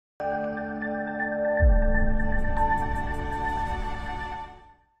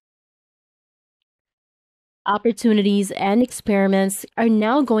Opportunities and experiments are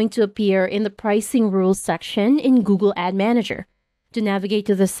now going to appear in the pricing rules section in Google Ad Manager. To navigate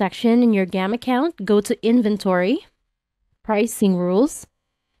to this section in your GAM account, go to Inventory, Pricing Rules,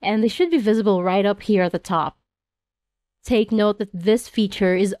 and they should be visible right up here at the top. Take note that this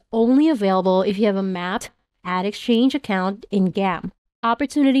feature is only available if you have a mapped ad exchange account in GAM.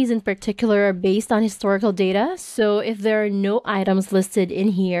 Opportunities in particular are based on historical data, so if there are no items listed in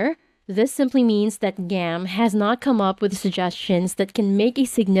here, this simply means that GAM has not come up with suggestions that can make a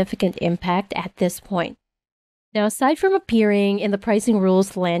significant impact at this point. Now, aside from appearing in the pricing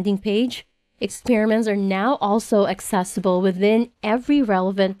rules landing page, experiments are now also accessible within every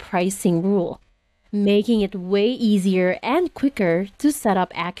relevant pricing rule, making it way easier and quicker to set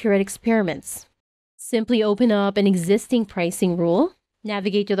up accurate experiments. Simply open up an existing pricing rule,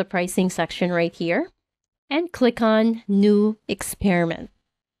 navigate to the pricing section right here, and click on New Experiment.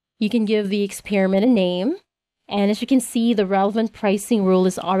 You can give the experiment a name, and as you can see, the relevant pricing rule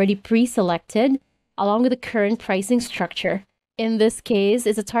is already pre-selected along with the current pricing structure. In this case,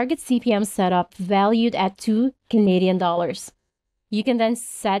 it's a target CPM setup valued at $2 Canadian. You can then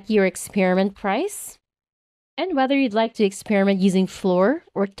set your experiment price and whether you'd like to experiment using floor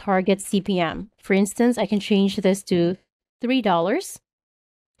or target CPM. For instance, I can change this to $3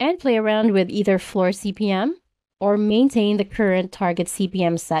 and play around with either floor CPM or maintain the current target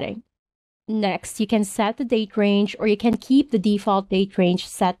CPM setting. Next, you can set the date range or you can keep the default date range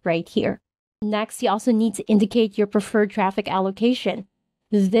set right here. Next, you also need to indicate your preferred traffic allocation.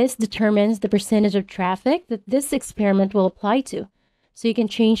 This determines the percentage of traffic that this experiment will apply to. So you can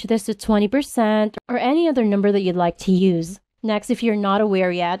change this to 20% or any other number that you'd like to use. Next, if you're not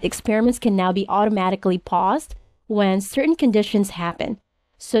aware yet, experiments can now be automatically paused when certain conditions happen,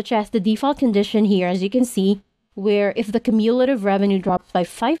 such as the default condition here, as you can see, where if the cumulative revenue drops by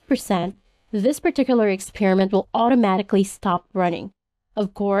 5%, this particular experiment will automatically stop running.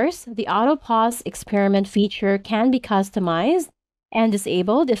 Of course, the auto pause experiment feature can be customized and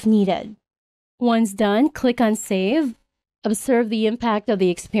disabled if needed. Once done, click on Save, observe the impact of the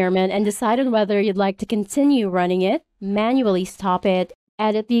experiment, and decide on whether you'd like to continue running it, manually stop it,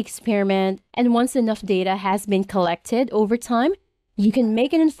 edit the experiment, and once enough data has been collected over time, you can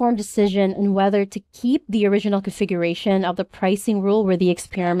make an informed decision on whether to keep the original configuration of the pricing rule where the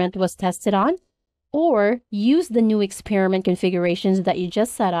experiment was tested on, or use the new experiment configurations that you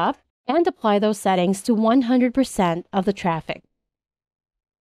just set up and apply those settings to 100% of the traffic.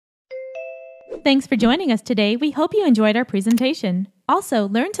 Thanks for joining us today. We hope you enjoyed our presentation. Also,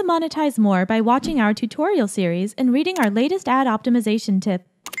 learn to monetize more by watching our tutorial series and reading our latest ad optimization tip.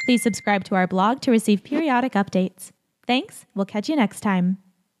 Please subscribe to our blog to receive periodic updates. Thanks. We'll catch you next time.